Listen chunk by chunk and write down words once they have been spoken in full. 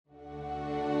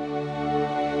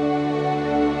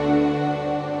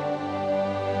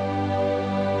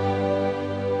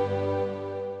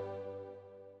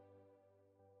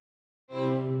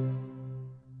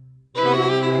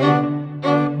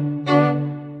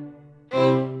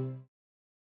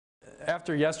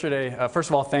After yesterday,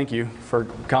 first of all, thank you for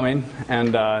coming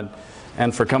and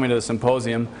for coming to the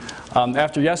symposium.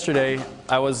 After yesterday,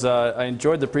 I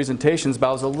enjoyed the presentations, but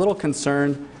I was a little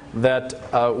concerned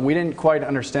that we didn't quite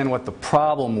understand what the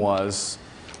problem was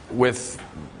with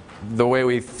the way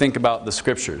we think about the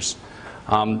Scriptures.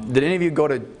 Did any of you go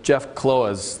to Jeff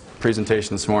Kloa's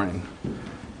presentation this morning?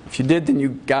 If you did, then you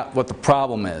got what the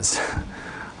problem is.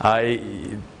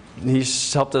 He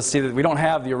helped us see that we don't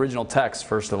have the original text,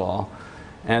 first of all.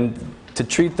 And to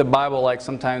treat the Bible like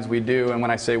sometimes we do, and when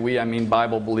I say we, I mean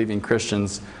Bible-believing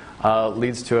Christians,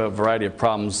 leads to a variety of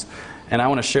problems. And I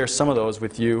want to share some of those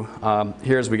with you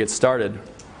here as we get started.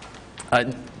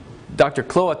 Dr.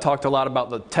 Kloa talked a lot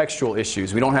about the textual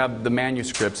issues. We don't have the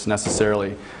manuscripts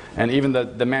necessarily. And even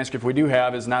the manuscript we do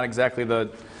have is not exactly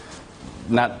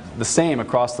not the same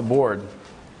across the board.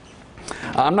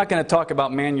 I'm not going to talk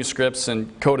about manuscripts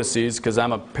and codices because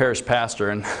I'm a parish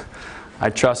pastor and I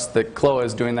trust that Kloa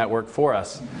is doing that work for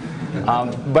us.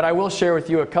 But I will share with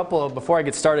you a couple of, before I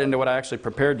get started into what I actually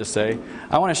prepared to say,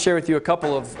 I want to share with you a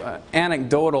couple of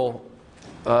anecdotal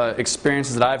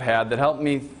experiences that I've had that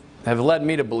have led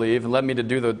me to believe and led me to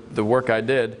do the work I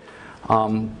did,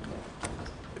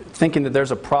 thinking that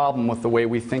there's a problem with the way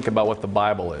we think about what the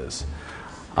Bible is.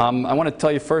 I want to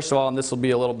tell you first of all, and this will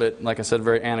be a little bit, like I said,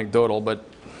 very anecdotal, but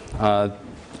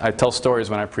I tell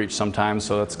stories when I preach sometimes,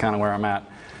 so that's kind of where I'm at.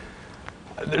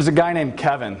 There's a guy named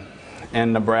Kevin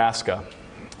in Nebraska.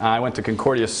 I went to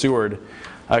Concordia Seward.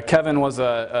 Kevin was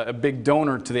a big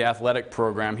donor to the athletic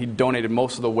program. He donated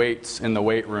most of the weights in the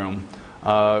weight room.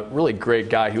 Really great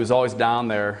guy. He was always down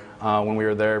there when we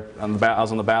were there. I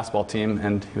was on the basketball team,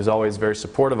 and he was always very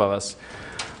supportive of us.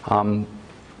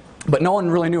 But no one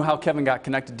really knew how Kevin got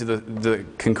connected to the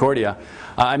Concordia.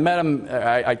 I met him,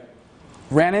 I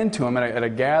ran into him at a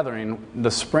gathering the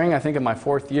spring, I think, of my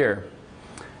 4th year.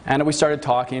 And we started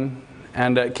talking,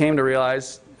 and came to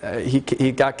realize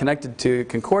he got connected to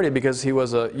Concordia because he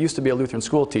used to be a Lutheran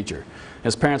school teacher.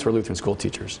 His parents were Lutheran school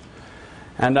teachers.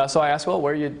 And so I asked, well,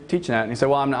 where are you teaching at? And he said,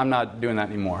 well, I'm not doing that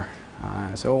anymore.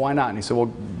 I said, well, why not? And he said,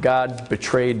 well, God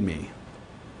betrayed me.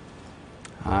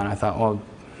 And I thought, well,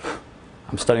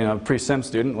 I'm studying a pre-sim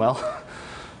student. Well,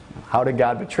 how did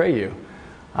God betray you?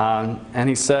 And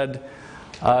he said,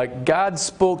 God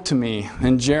spoke to me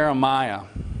in Jeremiah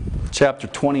chapter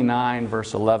 29,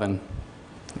 verse 11.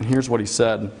 And here's what he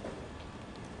said.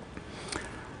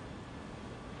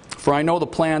 For I know the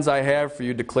plans I have for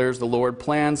you, declares the Lord,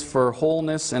 plans for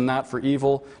wholeness and not for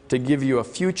evil, to give you a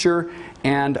future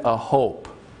and a hope.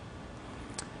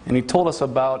 And he told us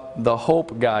about the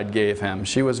hope God gave him.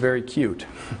 She was very cute.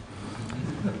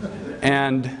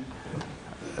 And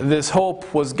this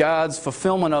hope was God's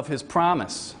fulfillment of His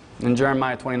promise in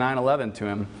Jeremiah 29:11 to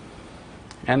him.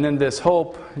 And then this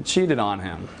hope cheated on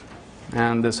him.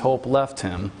 And this hope left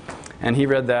him. And he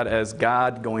read that as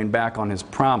God going back on His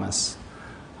promise.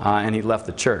 And he left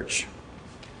the church.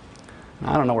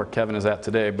 Now, I don't know where Kevin is at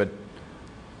today, but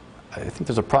I think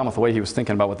there's a problem with the way he was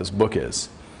thinking about what this book is.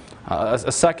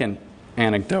 A second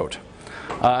anecdote.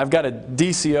 I've got a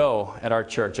DCO at our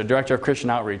church, a Director of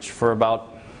Christian Outreach, for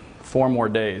about 4 more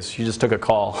days. She just took a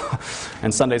call,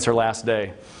 and Sunday's her last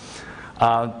day.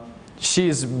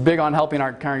 She's big on helping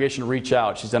our congregation reach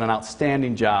out. She's done an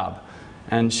outstanding job.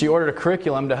 And she ordered a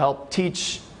curriculum to help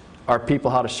teach our people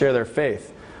how to share their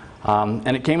faith.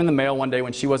 And it came in the mail one day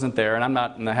when she wasn't there, and I'm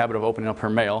not in the habit of opening up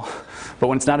her mail. But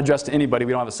when it's not addressed to anybody,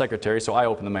 we don't have a secretary, so I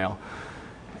open the mail.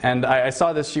 And I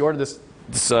saw this, she ordered this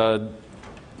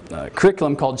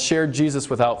curriculum called Share Jesus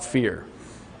Without Fear.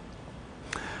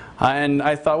 And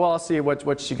I thought, well, I'll see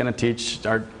what's she going to teach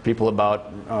our people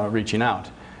about reaching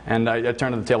out. And I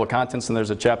turned to the table of contents, and there's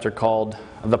a chapter called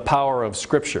The Power of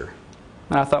Scripture.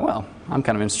 And I thought, well, I'm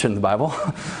kind of interested in the Bible.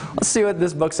 Let's see what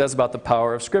this book says about the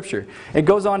power of Scripture. It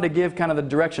goes on to give kind of the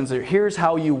directions. Here's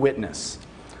how you witness.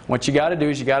 What you got to do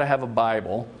is you got to have a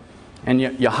Bible, and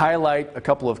you highlight a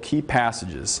couple of key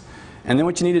passages. And then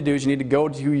what you need to do is you need to go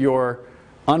to your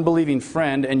unbelieving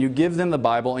friend, and you give them the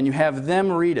Bible, and you have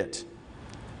them read it.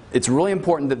 It's really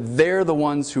important that they're the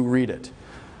ones who read it.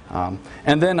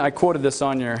 And then I quoted this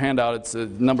on your handout. It's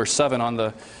number 7 on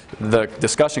the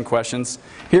discussion questions.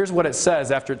 Here's what it says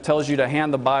after it tells you to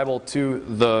hand the Bible to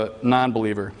the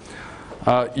non-believer.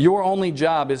 Your only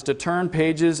job is to turn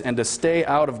pages and to stay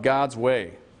out of God's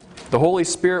way. The Holy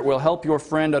Spirit will help your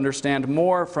friend understand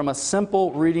more from a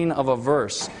simple reading of a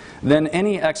verse than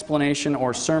any explanation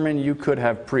or sermon you could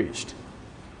have preached.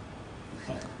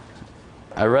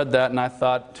 I read that and I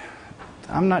thought,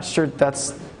 I'm not sure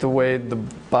that's the way the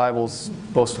Bible's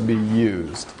supposed to be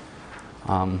used.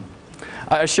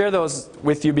 I share those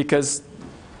with you because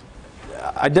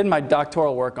I did my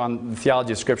doctoral work on the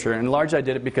theology of Scripture, and largely I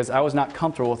did it because I was not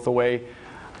comfortable with the way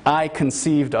I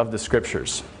conceived of the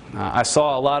Scriptures. I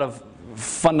saw a lot of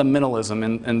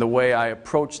fundamentalism in the way I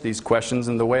approached these questions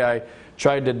and the way I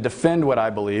tried to defend what I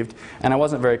believed, and I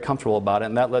wasn't very comfortable about it,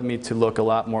 and that led me to look a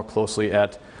lot more closely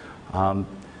at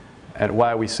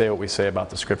why we say what we say about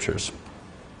the Scriptures.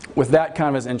 With that kind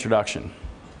of as introduction,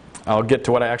 I'll get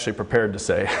to what I actually prepared to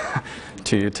say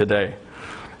to you today.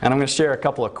 And I'm going to share a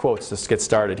couple of quotes to get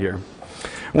started here.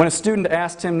 When a student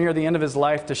asked him near the end of his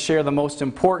life to share the most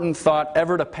important thought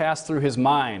ever to pass through his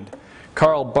mind,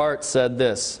 Karl Barth said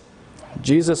this,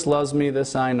 "Jesus loves me,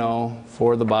 this I know,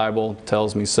 for the Bible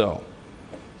tells me so."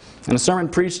 In a sermon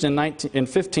preached in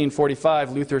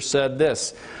 1545, Luther said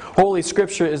this, "Holy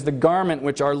Scripture is the garment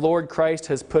which our Lord Christ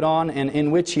has put on and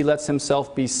in which He lets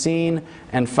Himself be seen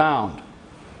and found."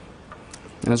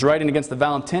 In his writing against the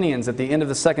Valentinians at the end of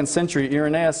the 2nd century,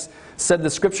 Irenaeus said the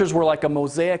Scriptures were like a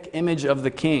mosaic image of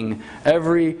the King.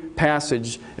 Every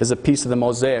passage is a piece of the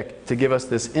mosaic to give us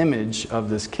this image of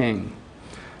this King.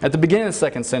 At the beginning of the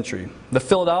 2nd century, the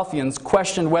Philadelphians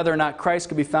questioned whether or not Christ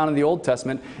could be found in the Old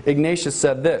Testament. Ignatius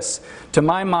said this, "To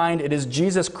my mind, it is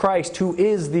Jesus Christ who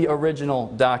is the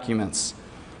original documents.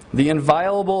 The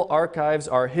inviolable archives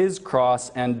are His cross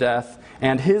and death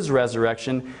and His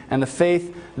resurrection and the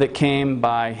faith that came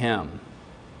by Him."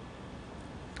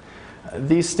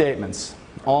 These statements,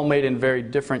 all made in very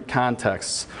different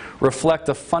contexts, reflect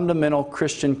a fundamental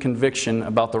Christian conviction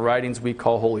about the writings we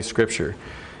call Holy Scripture.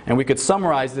 And we could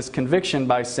summarize this conviction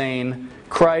by saying,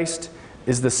 Christ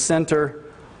is the center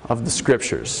of the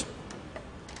Scriptures.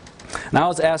 Now I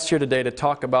was asked here today to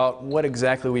talk about what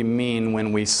exactly we mean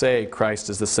when we say Christ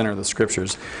is the center of the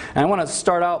Scriptures. And I want to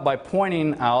start out by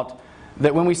pointing out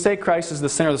that when we say Christ is the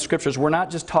center of the Scriptures, we're not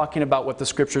just talking about what the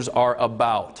Scriptures are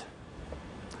about.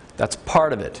 That's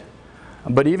part of it.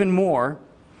 But even more,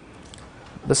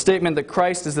 the statement that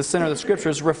Christ is the center of the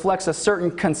Scriptures reflects a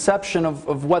certain conception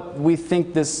of what we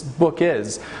think this book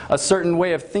is. A certain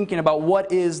way of thinking about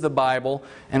what is the Bible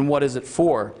and what is it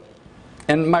for.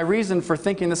 And my reason for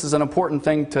thinking this is an important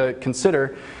thing to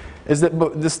consider is that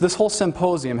this whole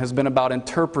symposium has been about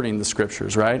interpreting the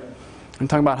Scriptures, right? I'm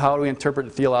talking about how do we interpret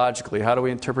it theologically, how do we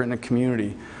interpret it in a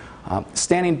community.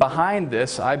 Standing behind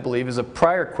this, I believe, is a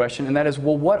prior question, and that is,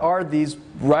 well, what are these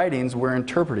writings we're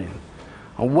interpreting?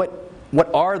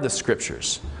 What are the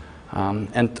Scriptures?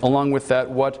 And along with that,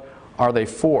 what are they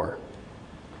for?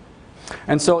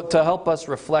 And so to help us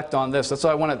reflect on this, that's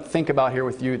what I want to think about here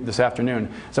with you this afternoon.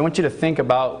 So I want you to think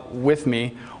about with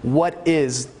me, what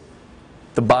is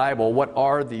the Bible? What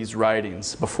are these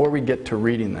writings before we get to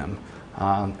reading them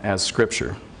as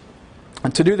Scripture?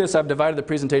 And to do this, I've divided the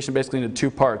presentation basically into two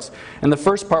parts. In the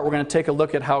first part, we're going to take a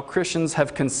look at how Christians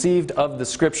have conceived of the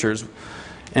Scriptures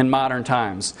in modern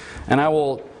times. And I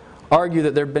will argue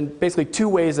that there have been basically two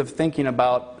ways of thinking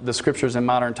about the Scriptures in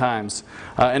modern times.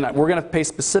 And we're going to pay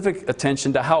specific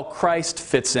attention to how Christ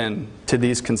fits in to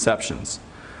these conceptions.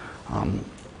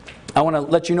 I want to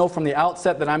let you know from the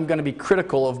outset that I'm going to be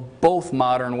critical of both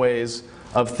modern ways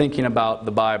of thinking about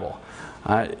the Bible.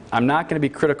 I'm not going to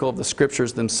be critical of the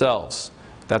Scriptures themselves.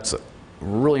 That's a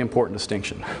really important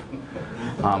distinction.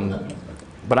 But I'm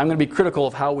going to be critical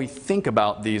of how we think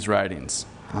about these writings.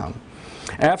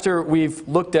 After we've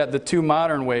looked at the two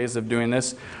modern ways of doing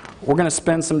this, we're going to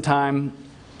spend some time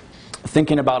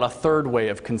thinking about a third way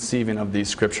of conceiving of these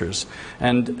Scriptures.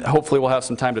 And hopefully we'll have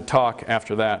some time to talk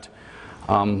after that.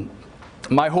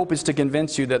 My hope is to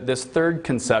convince you that this third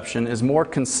conception is more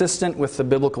consistent with the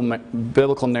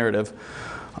biblical narrative,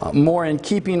 more in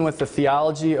keeping with the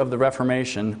theology of the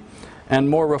Reformation, and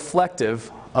more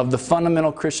reflective of the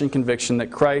fundamental Christian conviction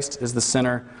that Christ is the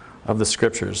center of the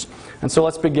Scriptures. And so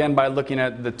let's begin by looking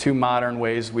at the two modern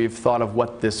ways we've thought of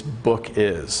what this book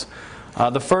is.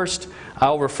 The first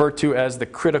I'll refer to as the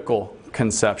critical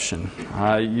conception.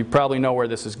 You probably know where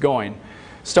this is going.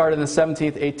 Started in the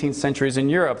 17th, 18th centuries in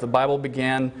Europe, the Bible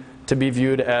began to be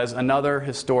viewed as another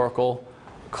historical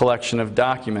collection of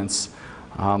documents.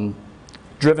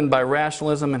 Driven by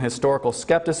rationalism and historical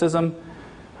skepticism,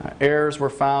 errors were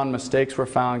found, mistakes were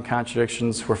found,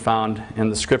 contradictions were found in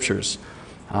the Scriptures.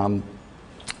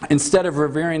 Instead of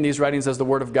revering these writings as the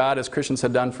Word of God, as Christians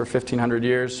had done for 1,500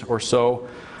 years or so,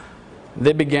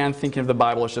 they began thinking of the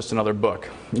Bible as just another book.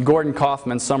 Gordon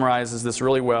Kaufman summarizes this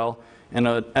really well in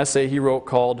an essay he wrote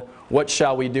called "What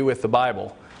Shall We Do with the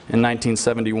Bible?" in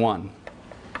 1971.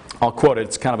 I'll quote it,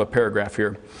 it's kind of a paragraph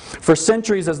here. "For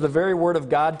centuries, as the very Word of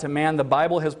God to man, the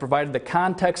Bible has provided the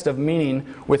context of meaning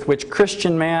with which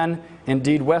Christian man,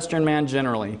 indeed Western man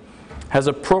generally, has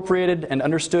appropriated and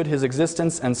understood his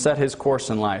existence and set his course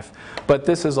in life. But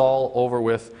this is all over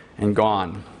with and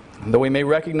gone. Though we may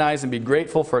recognize and be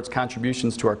grateful for its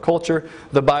contributions to our culture,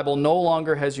 the Bible no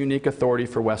longer has unique authority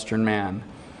for Western man.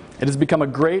 It has become a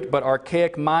great but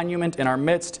archaic monument in our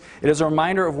midst. It is a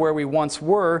reminder of where we once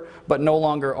were, but no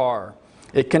longer are.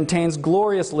 It contains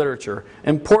glorious literature,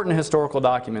 important historical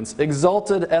documents,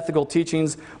 exalted ethical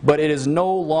teachings, but it is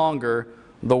no longer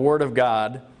the Word of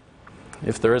God,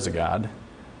 if there is a God,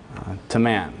 to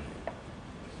man.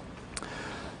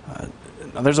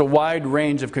 There's a wide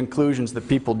range of conclusions that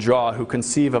people draw who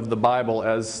conceive of the Bible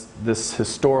as this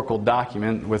historical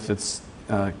document with its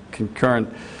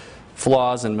concurrent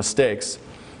flaws and mistakes.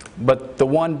 But the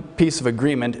one piece of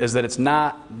agreement is that it's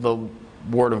not the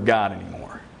Word of God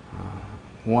anymore.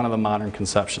 One of the modern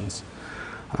conceptions.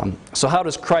 So how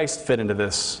does Christ fit into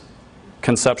this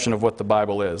conception of what the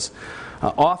Bible is?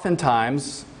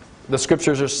 Oftentimes, the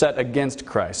Scriptures are set against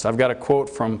Christ. I've got a quote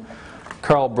from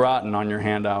Karl Broughton on your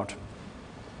handout.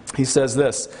 He says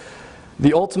this: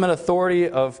 "The ultimate authority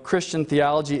of Christian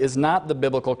theology is not the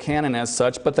biblical canon as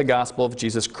such, but the gospel of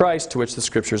Jesus Christ, to which the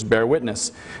Scriptures bear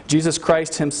witness. Jesus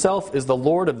Christ himself is the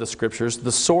Lord of the Scriptures,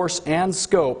 the source and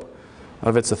scope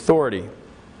of its authority."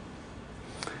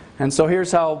 And so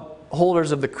here's how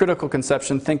holders of the critical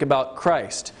conception think about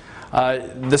Christ.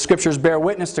 The Scriptures bear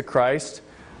witness to Christ.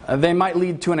 They might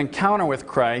lead to an encounter with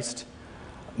Christ,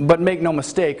 but make no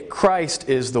mistake, Christ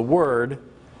is the Word,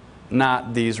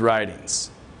 not these writings.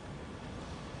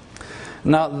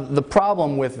 Now, the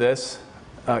problem with this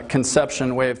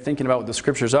conception, way of thinking about what the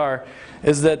Scriptures are,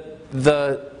 is that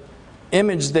the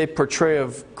image they portray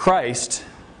of Christ,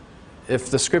 if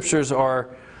the Scriptures are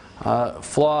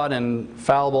flawed and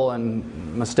fallible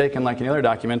and mistaken like any other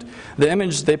document, the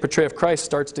image they portray of Christ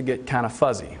starts to get kind of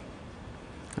fuzzy.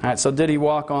 All right, so did he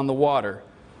walk on the water?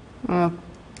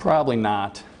 Probably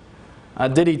not.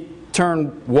 Did he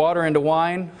turn water into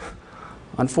wine?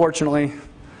 Unfortunately,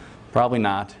 probably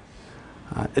not.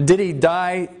 Did he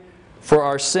die for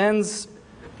our sins?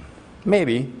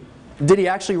 Maybe. Did he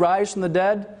actually rise from the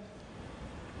dead?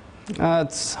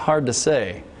 It's hard to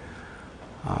say.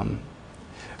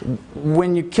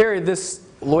 When you carry this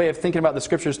way of thinking about the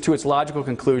Scriptures to its logical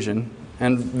conclusion,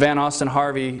 and Van Austen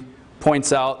Harvey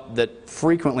points out that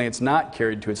frequently it's not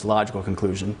carried to its logical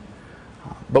conclusion,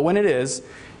 but when it is,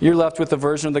 you're left with the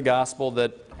version of the gospel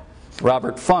that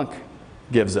Robert Funk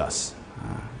gives us.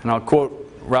 And I'll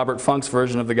quote Robert Funk's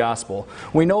version of the gospel.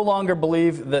 "We no longer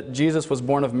believe that Jesus was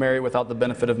born of Mary without the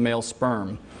benefit of male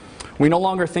sperm. We no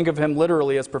longer think of him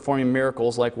literally as performing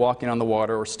miracles like walking on the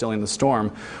water or stilling the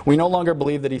storm. We no longer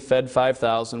believe that he fed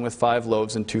 5,000 with 5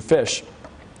 loaves and 2 fish.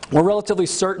 We're relatively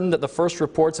certain that the first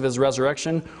reports of his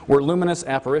resurrection were luminous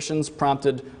apparitions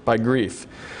prompted by grief.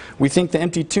 We think the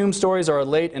empty tomb stories are a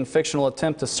late and fictional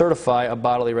attempt to certify a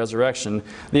bodily resurrection.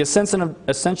 The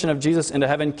ascension of Jesus into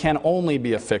heaven can only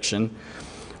be a fiction.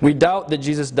 We doubt that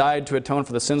Jesus died to atone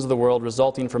for the sins of the world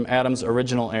resulting from Adam's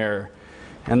original error."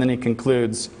 And then he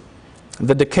concludes,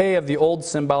 "The decay of the old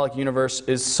symbolic universe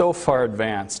is so far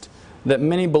advanced that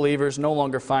many believers no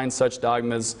longer find such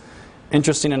dogmas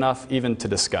interesting enough even to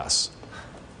discuss."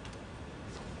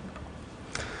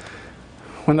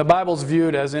 When the Bible is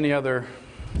viewed as any other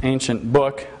ancient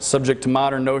book, subject to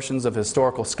modern notions of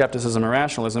historical skepticism and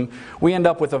rationalism, we end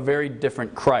up with a very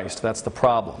different Christ. That's the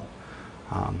problem.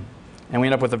 And we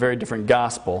end up with a very different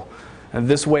gospel. And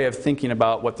this way of thinking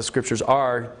about what the Scriptures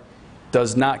are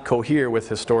does not cohere with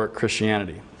historic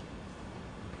Christianity.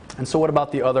 And so what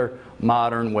about the other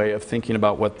modern way of thinking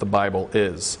about what the Bible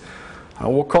is?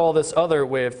 We'll call this other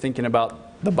way of thinking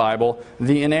about the Bible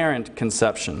the inerrant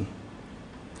conception.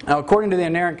 Now, according to the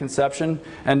inerrant conception,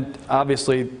 and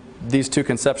obviously these two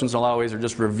conceptions in a lot of ways are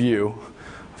just review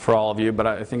for all of you, but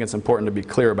I think it's important to be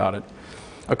clear about it.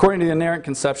 According to the inerrant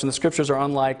conception, the Scriptures are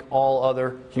unlike all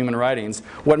other human writings.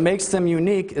 What makes them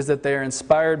unique is that they are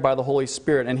inspired by the Holy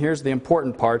Spirit. And here's the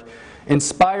important part.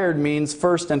 Inspired means,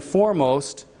 first and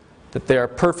foremost, that they are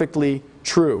perfectly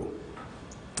true.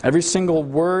 Every single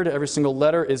word, every single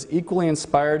letter is equally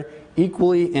inspired,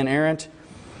 equally inerrant.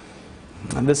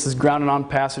 And this is grounded on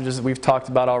passages that we've talked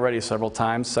about already several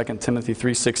times. 2 Timothy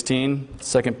 3:16,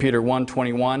 2 Peter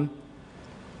 1:21.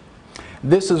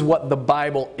 This is what the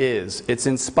Bible is. It's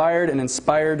inspired, and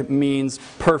inspired means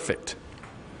perfect.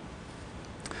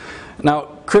 Now,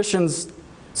 Christians,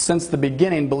 since the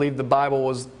beginning, believed the Bible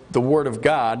was the Word of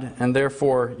God, and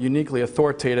therefore uniquely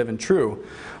authoritative and true.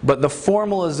 But the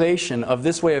formalization of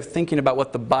this way of thinking about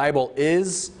what the Bible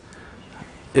is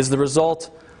the result,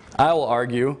 I will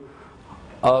argue,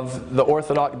 of the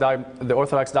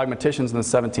Orthodox dogmaticians in the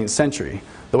 17th century,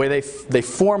 the way they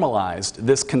formalized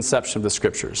this conception of the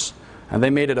Scriptures. And they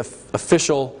made it an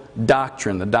official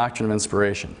doctrine, the doctrine of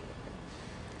inspiration.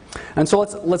 And so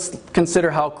let's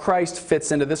consider how Christ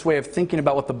fits into this way of thinking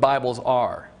about what the Bibles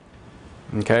are.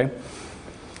 Okay?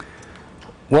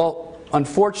 Well,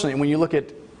 unfortunately, when you look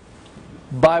at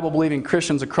Bible-believing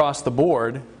Christians across the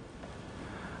board,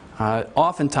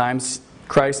 oftentimes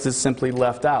Christ is simply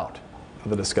left out of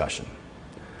the discussion.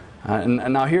 And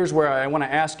now here's where I want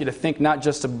to ask you to think not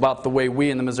just about the way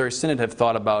we in the Missouri Synod have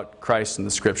thought about Christ and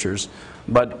the Scriptures,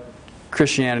 but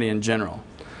Christianity in general.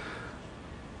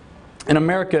 In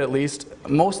America, at least,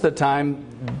 most of the time,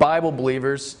 Bible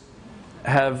believers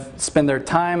have spent their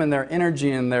time and their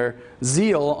energy and their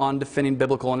zeal on defending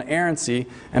biblical inerrancy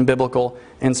and biblical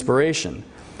inspiration.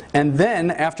 And then,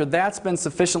 after that's been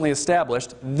sufficiently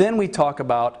established, then we talk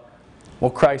about,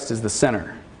 well, Christ is the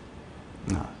center.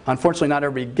 Unfortunately, not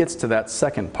everybody gets to that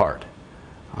second part.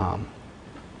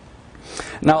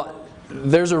 Now,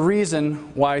 there's a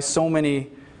reason why so many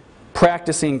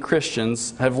practicing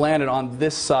Christians have landed on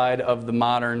this side of the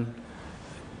modern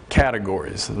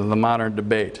categories, the modern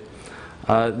debate.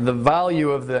 The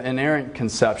value of the inerrant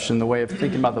conception, the way of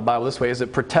thinking about the Bible this way, is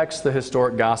it protects the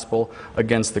historic gospel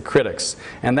against the critics.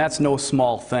 And that's no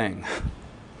small thing.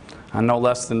 No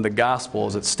less than the gospel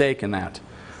is at stake in that.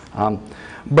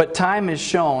 But time has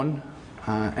shown,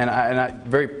 and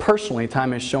very personally,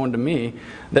 time has shown to me,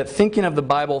 that thinking of the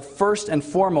Bible first and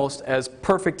foremost as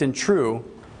perfect and true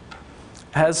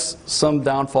has some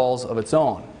downfalls of its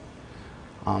own.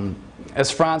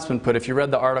 As Fransman put, if you read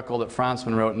the article that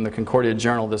Fransman wrote in the Concordia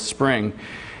Journal this spring,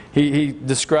 he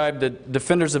described that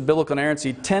defenders of biblical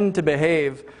inerrancy tend to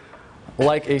behave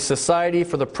like a society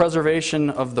for the preservation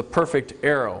of the perfect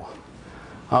arrow,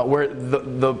 where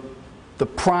the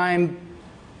prime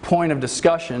point of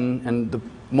discussion and the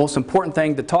most important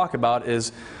thing to talk about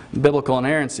is biblical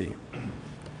inerrancy.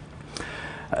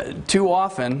 Too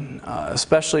often,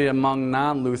 especially among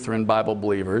non-Lutheran Bible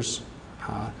believers,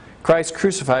 Christ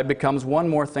crucified becomes one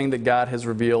more thing that God has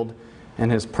revealed in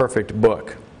His perfect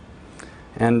book.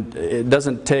 And it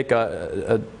doesn't take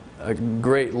a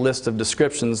great list of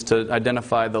descriptions to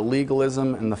identify the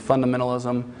legalism and the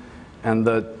fundamentalism and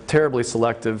the terribly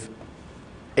selective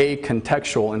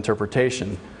acontextual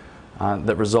interpretation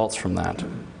that results from that.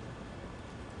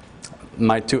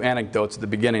 My two anecdotes at the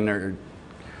beginning are,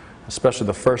 especially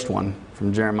the first one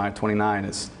from Jeremiah 29,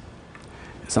 is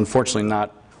unfortunately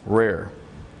not rare.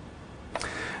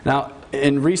 Now,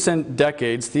 in recent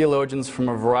decades, theologians from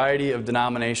a variety of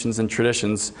denominations and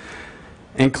traditions,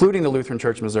 including the Lutheran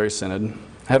Church Missouri Synod,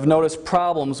 have noticed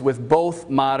problems with both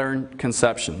modern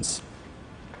conceptions.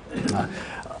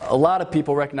 A lot of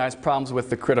people recognize problems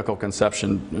with the critical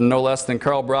conception. No less than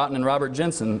Karl Broughton and Robert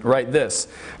Jensen write this: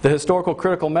 "The historical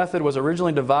critical method was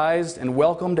originally devised and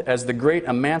welcomed as the great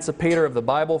emancipator of the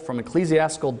Bible from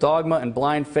ecclesiastical dogma and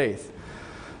blind faith.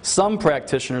 Some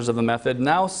practitioners of the method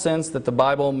now sense that the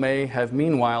Bible may have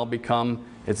meanwhile become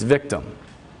its victim."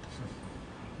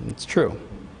 It's true.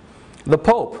 The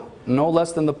Pope, no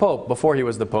less than the Pope, before he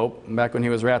was the Pope, back when he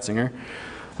was Ratzinger,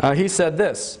 he said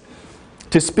this: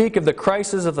 "To speak of the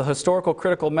crisis of the historical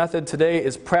critical method today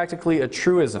is practically a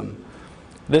truism.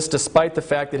 This despite the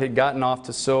fact that it had gotten off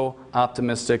to so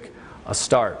optimistic a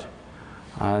start."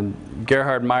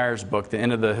 Gerhard Meyer's book, The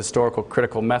End of the Historical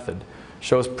Critical Method,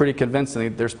 shows pretty convincingly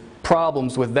that there's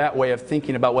problems with that way of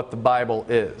thinking about what the Bible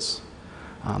is.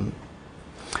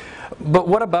 But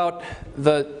what about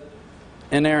the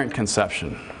inerrant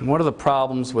conception? What are the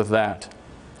problems with that?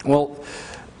 Well,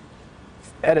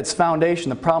 at its foundation,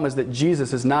 the problem is that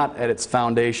Jesus is not at its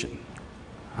foundation.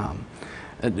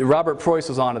 Robert Preuss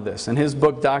was onto this in his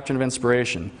book, Doctrine of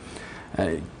Inspiration.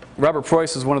 Robert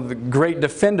Preuss is one of the great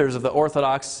defenders of the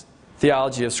Orthodox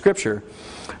theology of Scripture,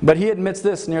 but he admits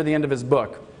this near the end of his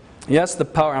book. Yes, the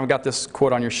power, I've got this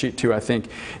quote on your sheet too, I think.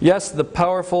 "Yes, the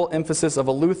powerful emphasis of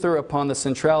a Luther upon the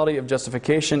centrality of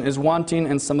justification is wanting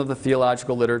in some of the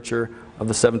theological literature of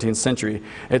the 17th century.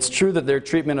 It's true that their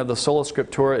treatment of the sola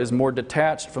scriptura is more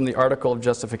detached from the article of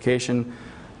justification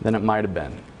than it might have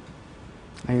been."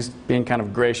 He's being kind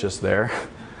of gracious there,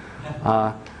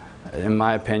 in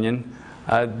my opinion.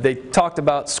 They talked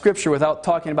about Scripture without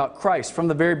talking about Christ from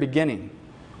the very beginning.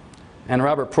 And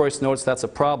Robert Preuss notes that's a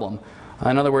problem.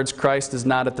 In other words, Christ is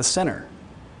not at the center.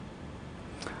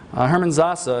 Hermann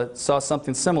Zasse saw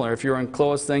something similar. If you were in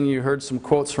Chloe's thing, you heard some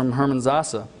quotes from Hermann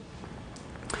Zasse.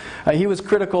 He was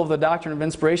critical of the doctrine of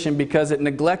inspiration because it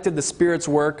neglected the Spirit's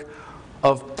work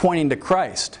of pointing to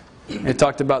Christ. It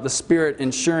talked about the Spirit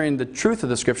ensuring the truth of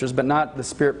the Scriptures, but not the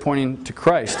Spirit pointing to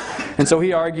Christ. And so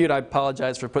he argued, I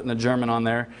apologize for putting the German on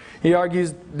there, he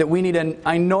argues that we need an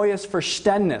ein neues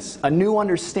Verständnis, a new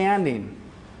understanding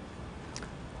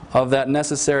of that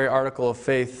necessary article of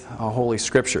faith, Holy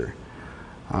Scripture.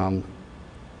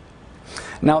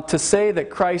 Now, to say that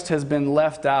Christ has been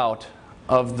left out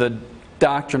of the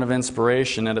doctrine of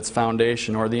inspiration at its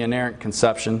foundation, or the inerrant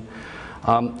conception,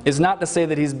 is not to say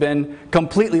that he's been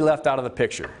completely left out of the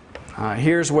picture.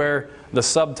 Here's where the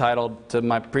subtitle to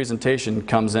my presentation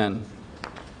comes in.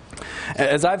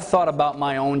 As I've thought about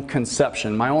my own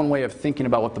conception, my own way of thinking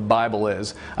about what the Bible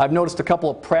is, I've noticed a couple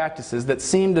of practices that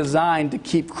seem designed to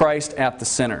keep Christ at the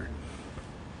center.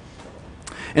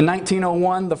 In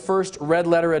 1901, the first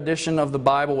red-letter edition of the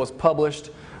Bible was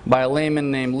published by a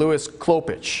layman named Louis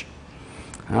Klopich.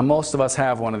 Now, most of us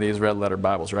have one of these red-letter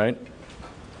Bibles, right?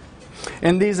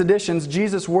 In these editions,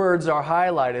 Jesus' words are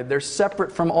highlighted. They're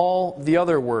separate from all the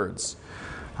other words.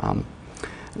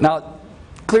 Now,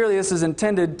 clearly this is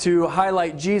intended to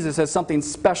highlight Jesus as something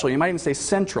special. You might even say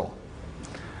central.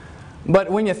 But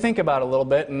when you think about it a little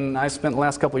bit, and I spent the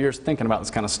last couple of years thinking about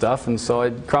this kind of stuff, and so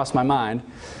it crossed my mind,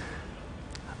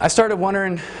 I started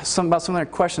wondering about some of the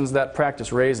questions that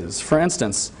practice raises. For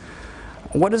instance,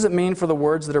 what does it mean for the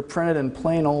words that are printed in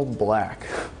plain old black?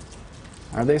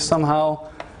 Are they somehow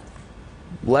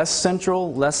less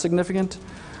central, less significant?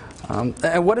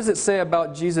 And what does it say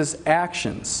about Jesus'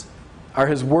 actions? Are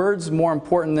his words more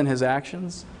important than his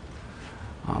actions?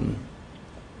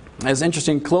 As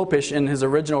interesting, Klopich in his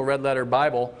original red letter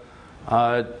Bible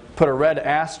put a red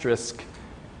asterisk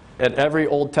at every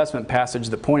Old Testament passage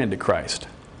that pointed to Christ.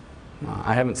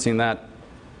 I haven't seen that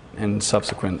in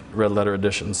subsequent red letter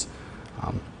editions.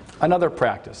 Another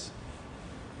practice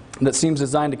that seems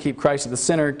designed to keep Christ at the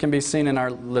center can be seen in our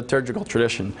liturgical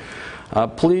tradition.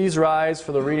 Please rise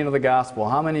for the reading of the gospel.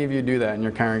 How many of you do that in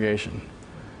your congregation?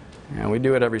 Yeah, we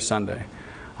do it every Sunday.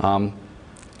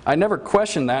 I never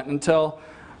questioned that until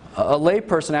a lay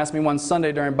person asked me one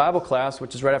Sunday during Bible class,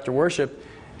 which is right after worship.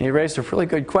 He raised a really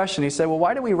good question. He said, well,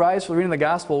 why do we rise for the reading of the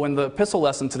gospel when the epistle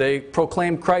lesson today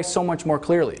proclaimed Christ so much more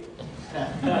clearly?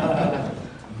 And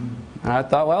I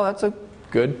thought, well, that's a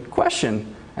good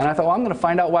question. And I thought, well, I'm going to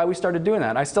find out why we started doing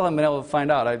that. I still haven't been able to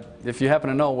find out. If you happen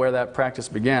to know where that practice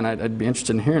began, I'd be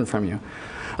interested in hearing from you.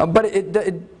 But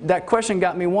that question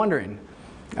got me wondering.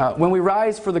 When we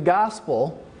rise for the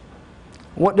gospel,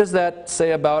 what does that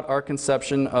say about our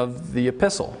conception of the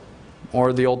epistle,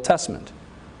 or the Old Testament,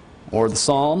 or the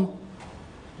psalm,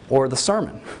 or the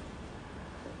sermon?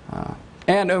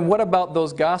 And what about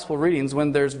those gospel readings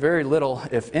when there's very little,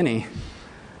 if any,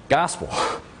 gospel?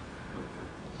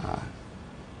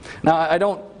 Now, I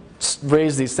don't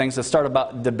raise these things to start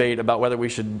about debate about whether we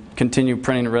should continue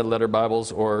printing red letter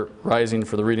Bibles or rising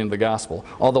for the reading of the gospel,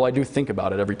 although I do think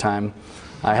about it every time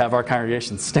I have our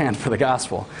congregation stand for the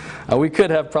gospel. We could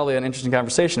have probably an interesting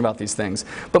conversation about these things.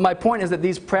 But my point is that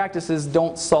these practices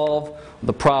don't solve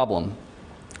the problem.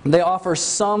 They offer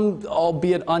some,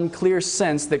 albeit unclear,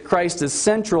 sense that Christ is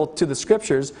central to the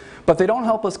Scriptures, but they don't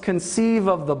help us conceive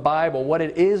of the Bible, what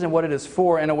it is and what it is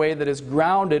for, in a way that is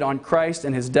grounded on Christ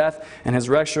and His death and His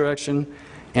resurrection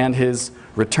and His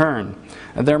return.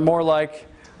 And they're more like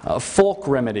folk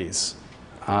remedies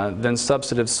than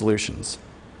substantive solutions.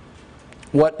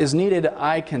 What is needed,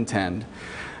 I contend,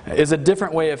 is a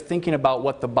different way of thinking about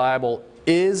what the Bible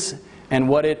is and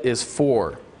what it is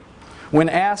for. When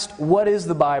asked, what is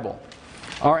the Bible?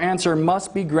 Our answer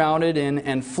must be grounded in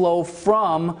and flow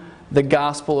from the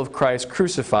gospel of Christ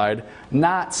crucified,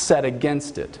 not set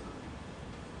against it.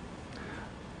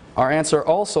 Our answer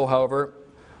also, however,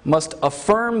 must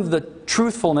affirm the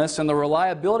truthfulness and the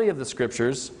reliability of the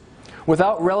Scriptures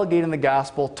without relegating the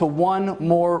gospel to one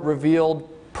more revealed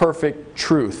perfect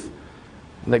truth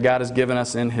that God has given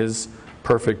us in His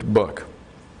perfect book.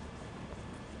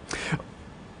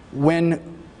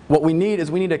 What we need is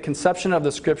a conception of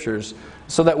the Scriptures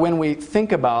so that when we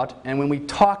think about and when we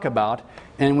talk about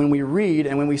and when we read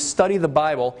and when we study the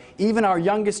Bible, even our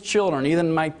youngest children,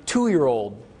 even my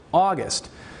 2-year-old, August,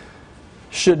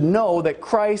 should know that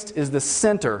Christ is the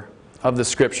center of the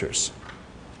Scriptures.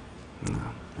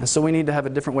 And so we need to have a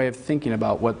different way of thinking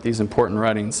about what these important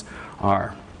writings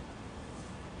are.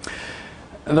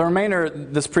 The remainder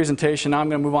of this presentation, now I'm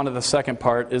going to move on to the second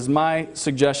part, is my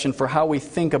suggestion for how we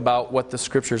think about what the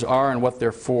Scriptures are and what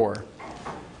they're for.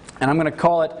 And I'm going to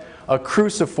call it a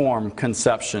cruciform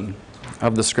conception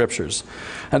of the Scriptures.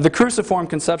 And the cruciform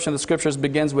conception of the Scriptures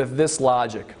begins with this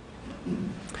logic.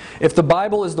 If the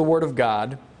Bible is the Word of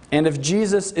God, and if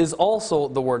Jesus is also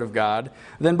the Word of God,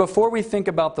 then before we think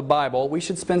about the Bible, we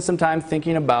should spend some time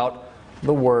thinking about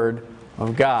the Word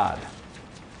of God.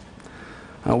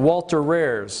 Walter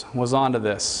Rares was onto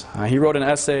this. He wrote an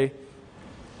essay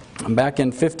back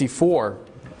in '54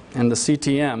 in the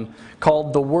CTM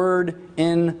called "The Word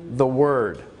in the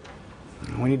Word."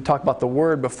 We need to talk about the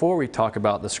Word before we talk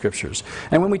about the Scriptures.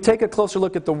 And when we take a closer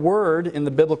look at the Word in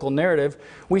the biblical narrative,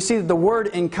 we see that the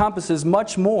Word encompasses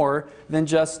much more than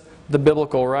just the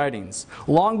biblical writings.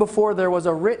 Long before there was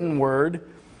a written Word,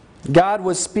 God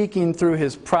was speaking through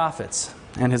His prophets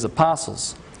and His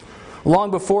apostles. Long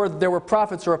before there were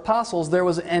prophets or apostles, there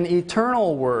was an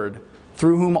eternal Word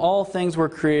through whom all things were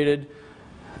created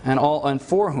and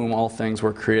for whom all things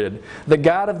were created. The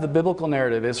God of the biblical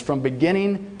narrative is from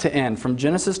beginning to end, from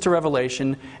Genesis to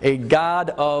Revelation, a God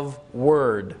of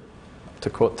Word, to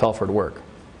quote Telford Work.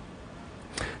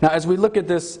 Now, as we look at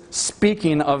this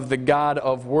speaking of the God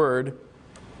of Word,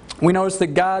 we notice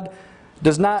that God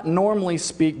does not normally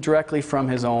speak directly from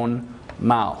His own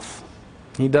mouth.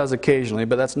 He does occasionally,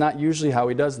 but that's not usually how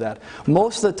He does that.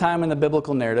 Most of the time in the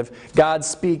biblical narrative, God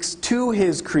speaks to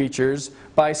His creatures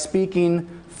by speaking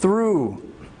through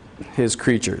His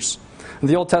creatures.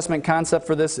 The Old Testament concept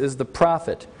for this is the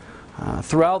prophet.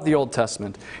 Throughout the Old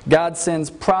Testament, God sends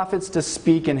prophets to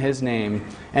speak in His name,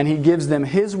 and He gives them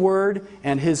His Word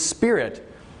and His Spirit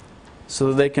so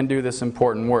that they can do this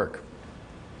important work.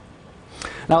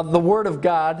 Now, the Word of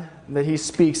God that He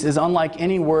speaks is unlike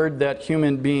any word that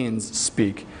human beings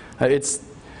speak. It's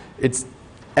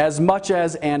as much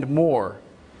as and more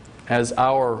as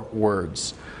our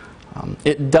words.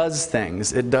 It does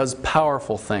things. It does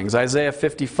powerful things. Isaiah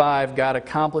 55, God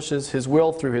accomplishes His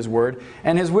will through His Word,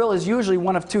 and His will is usually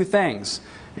one of two things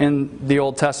in the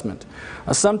Old Testament.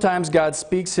 Sometimes God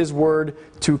speaks His Word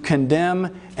to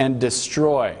condemn and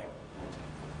destroy.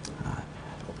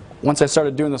 Once I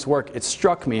started doing this work, it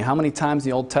struck me how many times in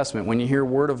the Old Testament, when you hear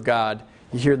Word of God,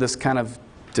 you hear this kind of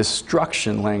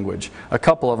destruction language. A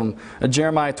couple of them.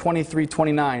 Jeremiah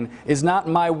 23:29, "Is not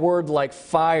my word like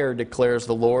fire, declares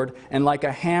the Lord, and like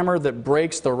a hammer that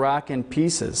breaks the rock in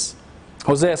pieces?"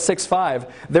 Hosea 6:5,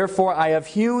 "Therefore I have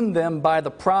hewn them by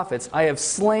the prophets, I have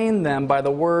slain them by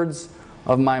the words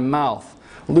of my mouth."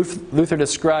 Luther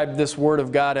described this Word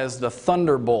of God as the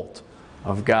thunderbolt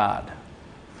of God.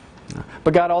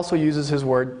 But God also uses His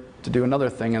Word to do another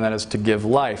thing, and that is to give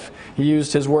life. He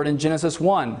used His Word in Genesis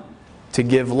 1 to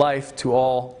give life to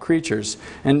all creatures.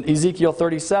 In Ezekiel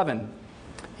 37,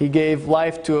 He gave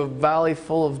life to a valley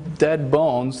full of dead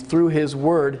bones through His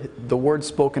Word, the Word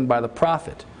spoken by the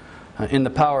prophet, in the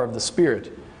power of the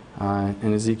Spirit,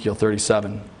 in Ezekiel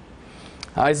 37.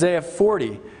 Isaiah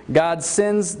 40, God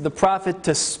sends the prophet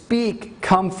to speak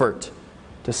comfort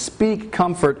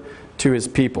to His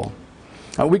people.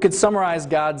 We could summarize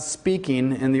God's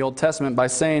speaking in the Old Testament by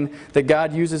saying that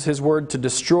God uses His Word to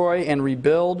destroy and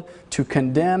rebuild, to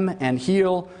condemn and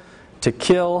heal, to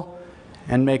kill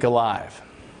and make alive.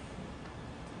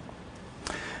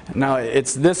 Now,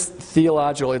 it's in this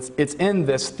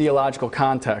theological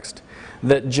context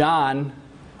that John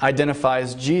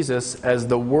identifies Jesus as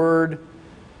the Word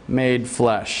made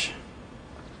flesh,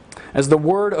 as the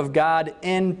Word of God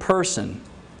in person.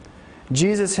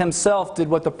 Jesus Himself did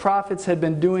what the prophets had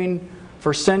been doing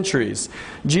for centuries.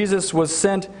 Jesus was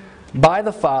sent by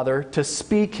the Father to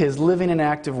speak His living and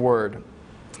active Word.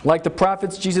 Like the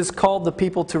prophets, Jesus called the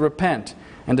people to repent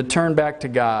and to turn back to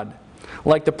God.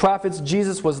 Like the prophets,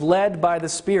 Jesus was led by the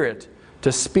Spirit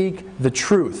to speak the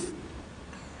truth.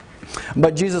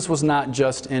 But Jesus was not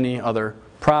just any other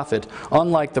prophet.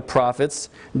 Unlike the prophets,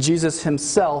 Jesus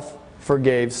Himself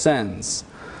forgave sins.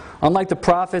 Unlike the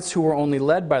prophets who were only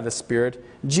led by the Spirit,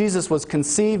 Jesus was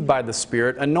conceived by the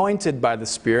Spirit, anointed by the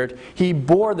Spirit. He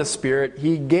bore the Spirit.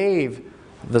 He gave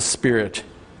the Spirit.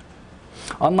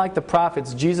 Unlike the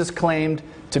prophets, Jesus claimed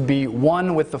to be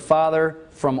one with the Father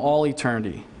from all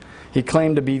eternity. He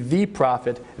claimed to be the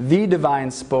prophet, the divine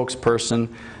spokesperson,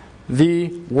 the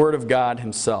Word of God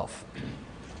Himself.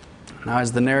 Now,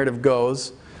 as the narrative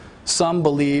goes, some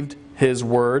believed His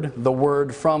Word, the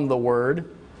Word from the Word,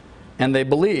 and they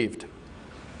believed.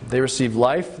 They received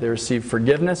life, they received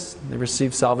forgiveness, they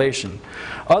received salvation.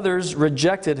 Others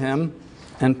rejected Him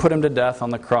and put Him to death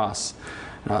on the cross.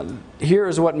 Here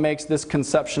is what makes this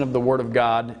conception of the Word of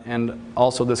God and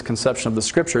also this conception of the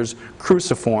Scriptures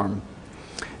cruciform.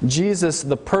 Jesus,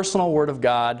 the personal Word of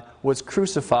God, was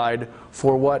crucified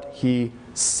for what He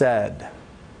said.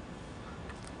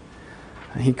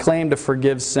 He claimed to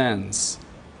forgive sins.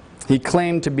 He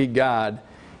claimed to be God.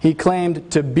 He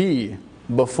claimed to be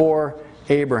before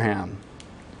Abraham.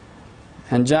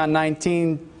 And John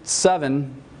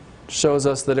 19:7 shows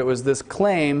us that it was this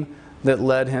claim that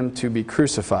led Him to be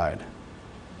crucified.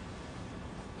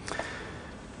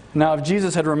 Now, if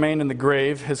Jesus had remained in the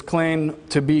grave, his claim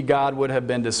to be God would have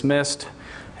been dismissed.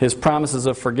 His promises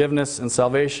of forgiveness and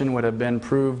salvation would have been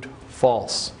proved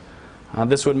false.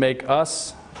 This would make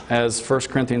us, as 1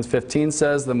 Corinthians 15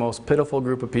 says, the most pitiful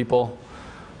group of people.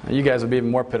 You guys would be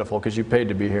even more pitiful because you paid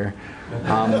to be here.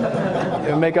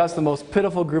 It would make us the most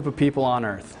pitiful group of people on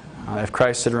earth if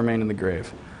Christ had remained in the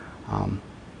grave.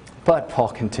 But, Paul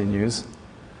continues,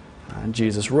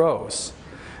 Jesus rose.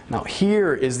 Now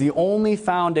here is the only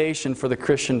foundation for the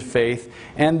Christian faith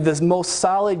and the most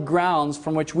solid grounds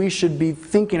from which we should be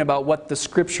thinking about what the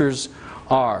Scriptures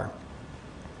are.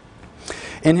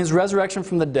 In His resurrection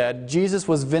from the dead, Jesus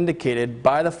was vindicated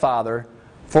by the Father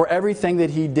for everything that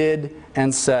He did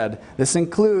and said. This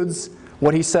includes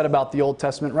what He said about the Old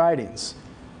Testament writings,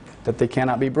 that they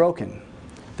cannot be broken,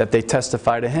 that they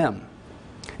testify to Him.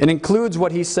 It includes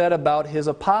what He said about His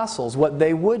apostles, what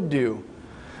they would do,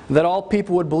 that all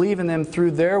people would believe in them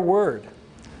through their word,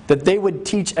 that they would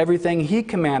teach everything He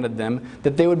commanded them,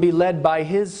 that they would be led by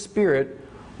His Spirit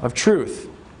of truth.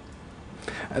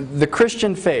 The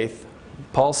Christian faith,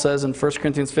 Paul says in 1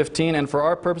 Corinthians 15, and for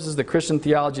our purposes the Christian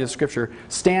theology of Scripture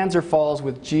stands or falls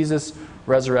with Jesus'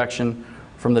 resurrection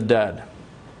from the dead.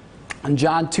 And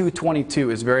John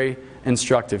 2:22 is very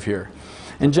instructive here.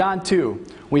 In John 2,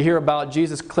 we hear about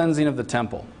Jesus' cleansing of the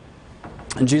temple.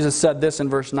 And Jesus said this in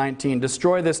verse 19,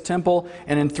 "Destroy this temple,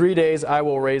 and in 3 days I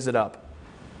will raise it up."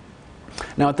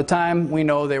 Now at the time, we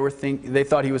know they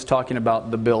thought He was talking about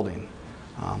the building.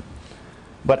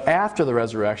 But after the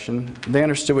resurrection, they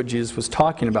understood what Jesus was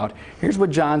talking about. Here's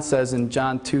what John says in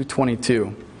John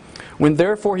 2:22. "When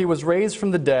therefore He was raised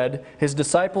from the dead, His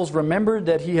disciples remembered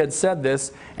that He had said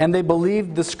this, and they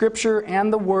believed the Scripture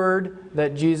and the word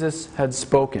that Jesus had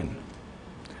spoken."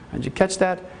 Did you catch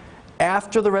that?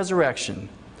 After the resurrection,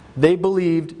 they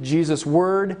believed Jesus'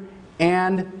 word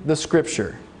and the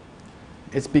Scripture.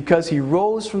 It's because He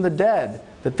rose from the dead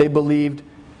that they believed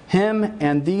Him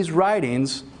and these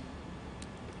writings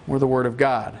were the Word of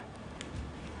God.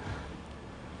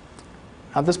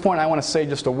 At this point, I want to say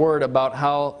just a word about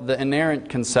how the inerrant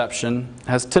conception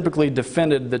has typically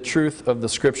defended the truth of the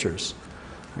Scriptures.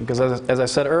 Because as I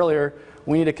said earlier,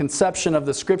 we need a conception of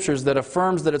the Scriptures that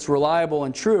affirms that it's reliable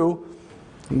and true,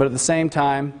 but at the same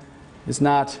time is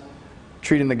not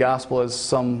treating the gospel as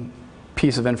some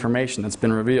piece of information that's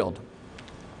been revealed.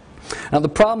 Now the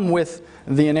problem with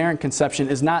the inerrant conception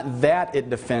is not that it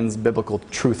defends biblical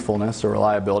truthfulness or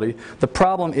reliability. The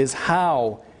problem is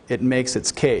how it makes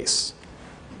its case.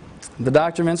 The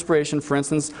doctrine of inspiration, for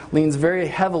instance, leans very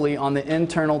heavily on the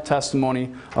internal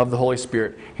testimony of the Holy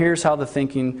Spirit. Here's how the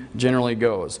thinking generally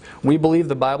goes. We believe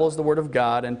the Bible is the Word of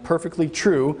God and perfectly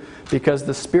true because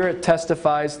the Spirit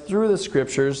testifies through the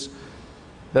Scriptures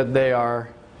that they are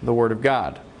the Word of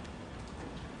God.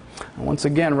 And once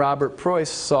again, Robert Preuss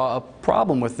saw a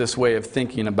problem with this way of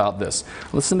thinking about this.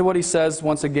 Listen to what he says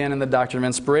once again in the Doctrine of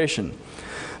Inspiration.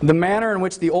 "The manner in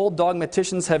which the old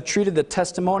dogmaticians have treated the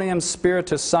testimonium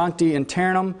spiritus sancti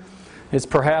internum is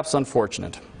perhaps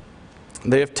unfortunate.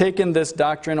 They have taken this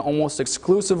doctrine almost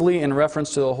exclusively in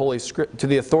reference to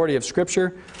the authority of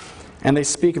Scripture, and they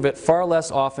speak of it far less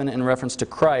often in reference to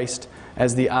Christ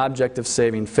as the object of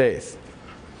saving faith."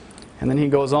 And then he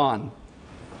goes on.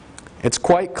 "It's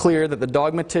quite clear that the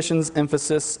dogmaticians'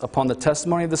 emphasis upon the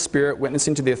testimony of the Spirit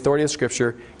witnessing to the authority of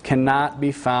Scripture cannot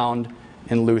be found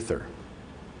in Luther."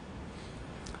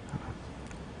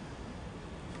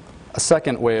 A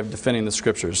second way of defending the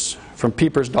Scriptures, from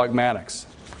Pieper's Dogmatics.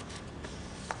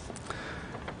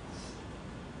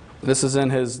 This is in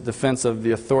his defense of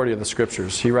the authority of the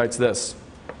Scriptures. He writes this: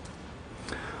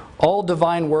 "All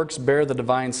divine works bear the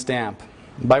divine stamp,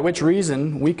 by which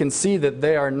reason we can see that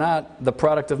they are not the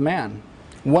product of man.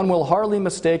 One will hardly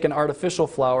mistake an artificial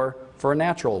flower for a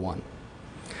natural one.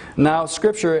 Now,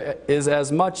 Scripture is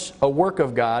as much a work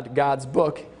of God, God's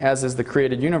book, as is the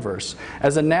created universe.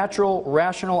 As a natural,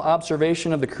 rational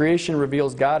observation of the creation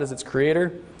reveals God as its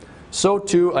creator, so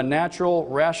too a natural,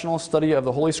 rational study of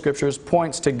the Holy Scriptures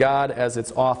points to God as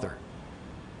its author."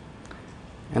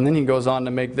 And then he goes on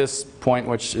to make this point,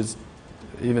 which is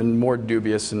even more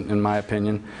dubious in my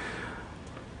opinion.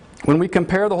 "When we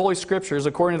compare the Holy Scriptures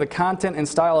according to the content and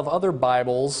style of other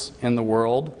Bibles in the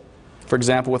world, for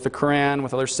example with the Quran,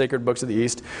 with other sacred books of the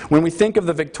East, when we think of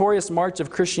the victorious march of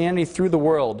Christianity through the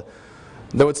world,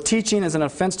 though its teaching is an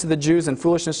offense to the Jews and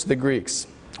foolishness to the Greeks,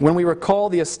 when we recall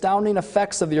the astounding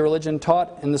effects of the religion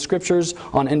taught in the Scriptures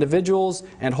on individuals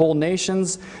and whole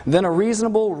nations, then a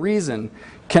reasonable reason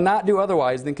cannot do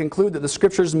otherwise than conclude that the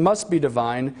Scriptures must be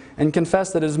divine and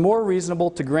confess that it is more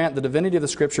reasonable to grant the divinity of the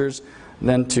Scriptures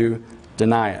than to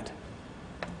deny it."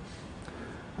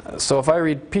 So if I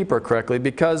read Pieper correctly,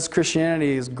 because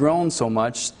Christianity has grown so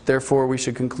much, therefore we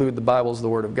should conclude the Bible is the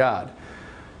Word of God.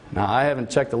 Now, I haven't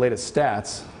checked the latest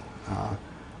stats,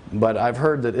 but I've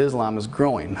heard that Islam is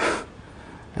growing,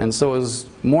 and so is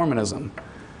Mormonism.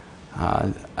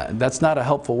 That's not a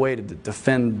helpful way to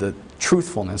defend the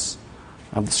truthfulness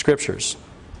of the Scriptures.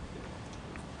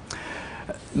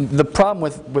 The problem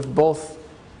with both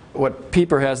what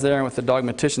Pieper has there and what the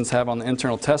dogmaticians have on the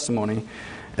internal testimony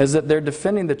is that they're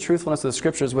defending the truthfulness of the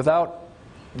Scriptures without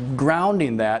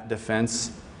grounding that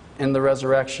defense in the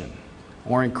resurrection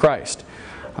or in Christ.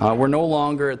 We're no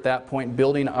longer at that point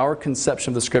building our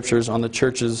conception of the Scriptures on the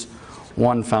church's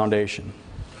one foundation.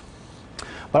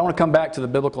 But I want to come back to the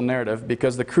biblical narrative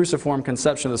because the cruciform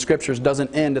conception of the Scriptures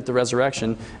doesn't end at the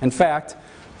resurrection. In fact,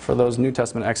 for those New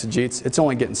Testament exegetes, it's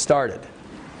only getting started.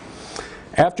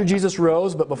 After Jesus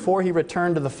rose, but before He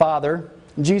returned to the Father,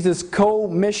 Jesus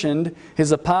co-missioned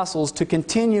His apostles to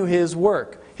continue His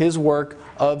work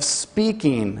of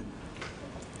speaking.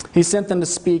 He sent them to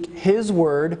speak His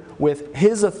word with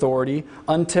His authority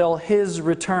until His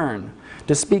return,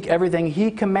 to speak everything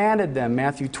He commanded them,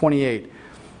 Matthew 28,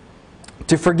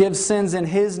 to forgive sins in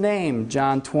His name,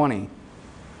 John 20.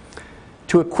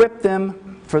 To equip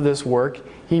them for this work,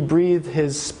 He breathed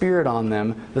His Spirit on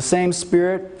them. The same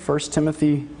Spirit, 1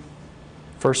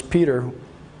 Peter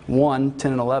 1,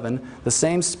 10 and 11, the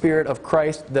same Spirit of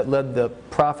Christ that led the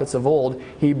prophets of old,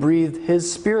 He breathed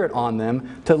His Spirit on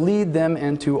them to lead them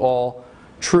into all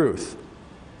truth.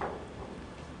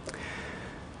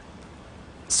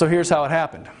 So here's how it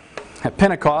happened. At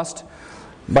Pentecost,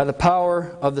 by the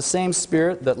power of the same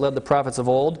Spirit that led the prophets of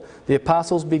old, the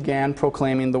apostles began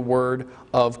proclaiming the word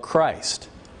of Christ.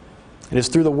 It is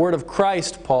through the word of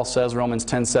Christ, Paul says, Romans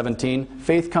 10:17,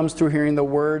 faith comes through hearing the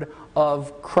word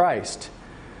of Christ.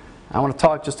 I want to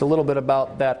talk just a little bit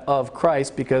about that of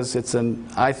Christ because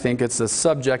I think it's a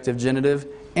subjective genitive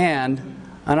and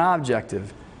an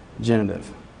objective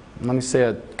genitive. Let me say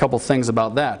a couple things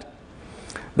about that.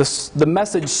 The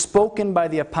message spoken by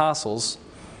the apostles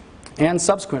and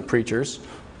subsequent preachers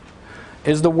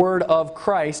is the word of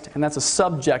Christ, and that's a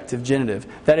subjective genitive.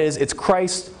 That is, it's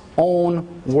Christ's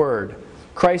own word.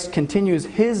 Christ continues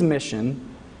His mission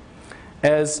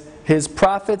as His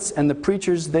prophets and the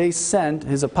preachers they sent,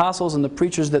 His apostles and the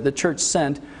preachers that the church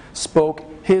sent, spoke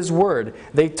His word.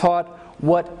 They taught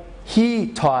what He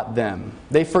taught them.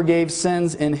 They forgave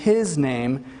sins in His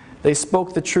name. They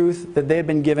spoke the truth that they had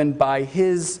been given by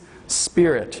His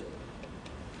Spirit.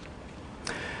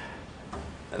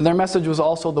 Their message was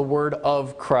also the word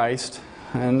of Christ,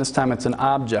 and this time it's an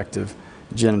objective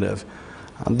genitive.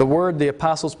 The word the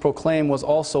apostles proclaimed was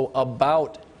also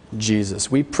about Jesus.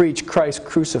 We preach Christ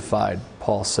crucified,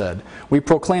 Paul said. We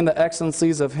proclaim the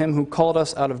excellencies of Him who called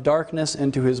us out of darkness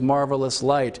into His marvelous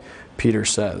light, Peter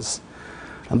says.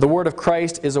 And the word of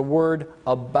Christ is a word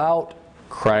about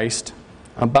Christ,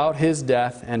 about His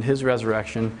death and His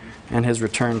resurrection and His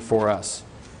return for us.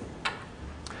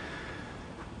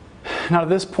 Now, at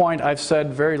this point, I've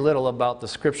said very little about the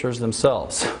Scriptures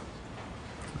themselves,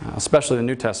 especially the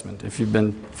New Testament, if you've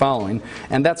been following.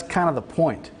 And that's kind of the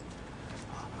point.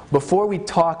 Before we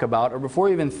talk about, or before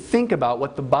we even think about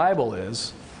what the Bible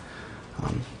is,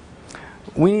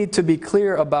 we need to be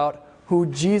clear about who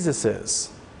Jesus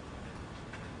is.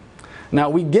 Now,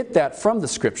 we get that from the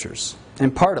Scriptures,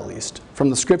 in part at least. From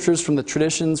the Scriptures, from the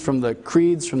traditions, from the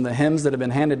creeds, from the hymns that have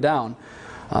been handed down.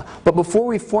 But before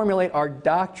we formulate our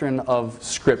doctrine of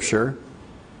Scripture,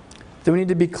 then we need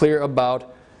to be clear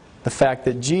about the fact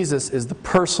that Jesus is the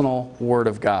personal Word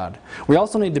of God. We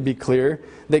also need to be clear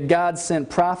that God sent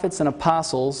prophets and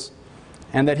apostles,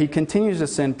 and that He continues to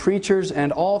send preachers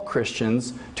and all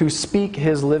Christians to speak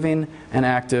His living and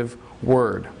active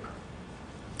Word.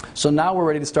 So now we're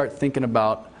ready to start thinking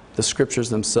about the Scriptures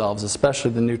themselves,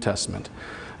 especially the New Testament.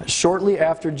 Shortly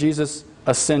after Jesus'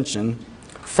 ascension,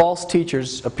 false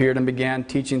teachers appeared and began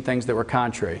teaching things that were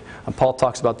contrary. And Paul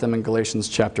talks about them in Galatians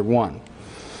chapter 1.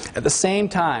 At the same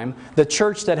time, the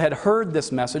church that had heard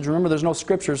this message, remember there's no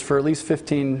Scriptures for at least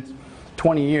 15,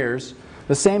 20 years,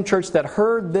 the same church that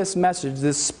heard this message,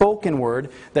 this spoken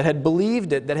word, that had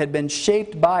believed it, that had been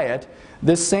shaped by it,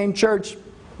 this same church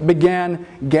began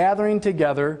gathering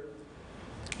together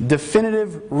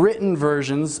definitive written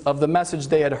versions of the message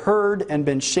they had heard and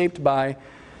been shaped by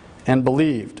and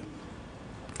believed.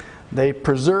 They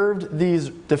preserved these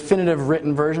definitive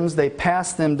written versions. They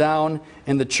passed them down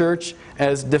in the church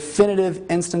as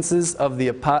definitive instances of the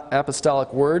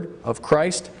apostolic word of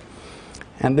Christ.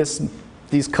 And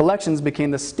these collections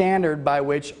became the standard by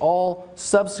which all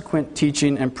subsequent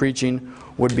teaching and preaching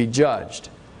would be judged.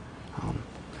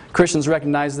 Christians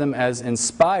recognized them as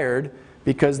inspired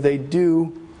because they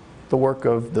do the work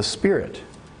of the Spirit,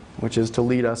 which is to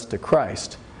lead us to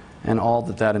Christ and all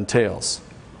that that entails.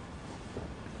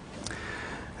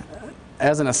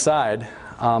 As an aside,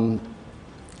 I'm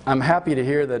happy to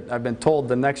hear that I've been told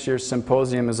the next year's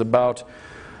symposium is about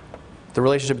the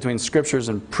relationship between Scriptures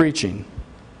and preaching.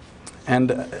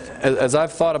 And as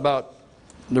I've thought about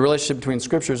the relationship between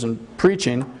Scriptures and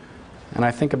preaching, and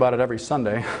I think about it every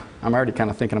Sunday, I'm already kind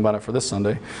of thinking about it for this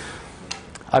Sunday,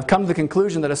 I've come to the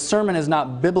conclusion that a sermon is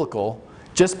not biblical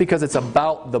just because it's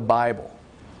about the Bible,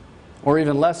 or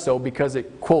even less so because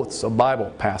it quotes a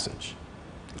Bible passage.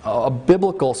 A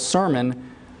biblical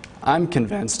sermon, I'm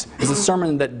convinced, is a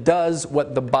sermon that does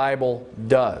what the Bible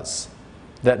does,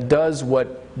 that does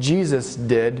what Jesus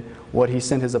did, what He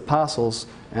sent His apostles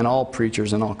and all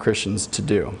preachers and all Christians to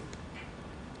do.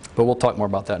 But we'll talk more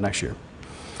about that next year.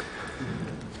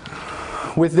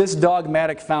 With this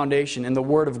dogmatic foundation in the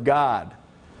Word of God,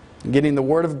 getting the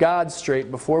Word of God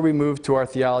straight before we move to our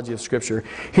theology of Scripture,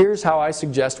 here's how I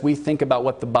suggest we think about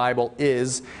what the Bible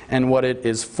is and what it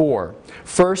is for.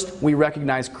 First, we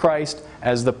recognize Christ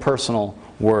as the personal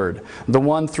Word, the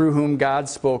one through whom God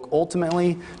spoke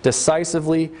ultimately,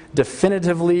 decisively,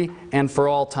 definitively, and for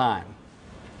all time.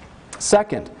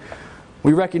 Second,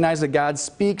 we recognize that God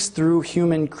speaks through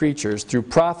human creatures, through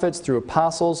prophets, through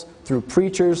apostles, through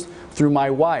preachers, through my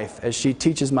wife as she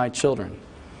teaches my children,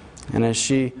 and as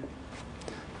she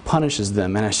punishes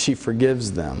them, and as she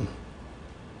forgives them.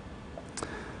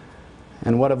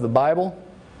 And what of the Bible?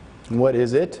 What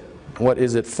is it? What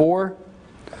is it for?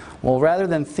 Well, rather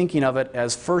than thinking of it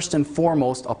as first and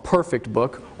foremost a perfect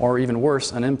book, or even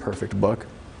worse, an imperfect book,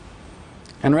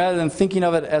 and rather than thinking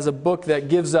of it as a book that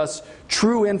gives us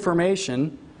true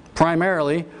information,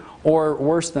 primarily, or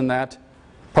worse than that,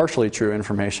 partially true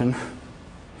information,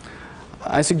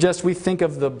 I suggest we think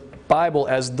of the Bible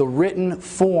as the written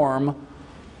form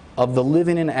of the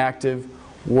living and active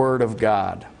Word of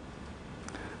God.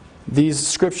 These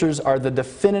Scriptures are the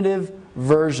definitive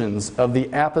versions of the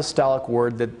apostolic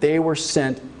word that they were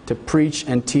sent to preach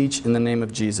and teach in the name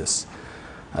of Jesus.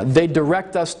 They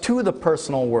direct us to the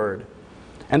personal Word,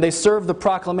 and they serve the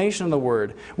proclamation of the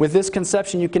Word. With this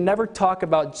conception, you can never talk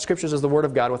about Scriptures as the Word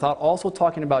of God without also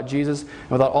talking about Jesus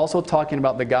and without also talking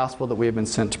about the gospel that we have been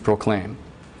sent to proclaim.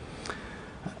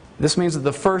 This means that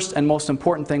the first and most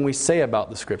important thing we say about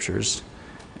the Scriptures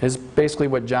is basically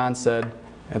what John said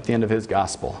at the end of his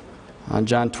gospel.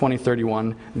 John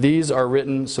 20:31, "These are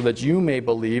written so that you may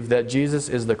believe that Jesus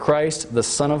is the Christ, the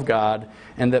Son of God,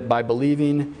 and that by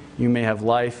believing you may have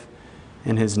life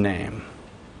in His name."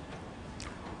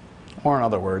 Or in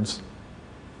other words,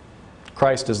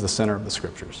 Christ is the center of the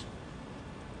Scriptures.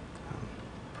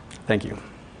 Thank you.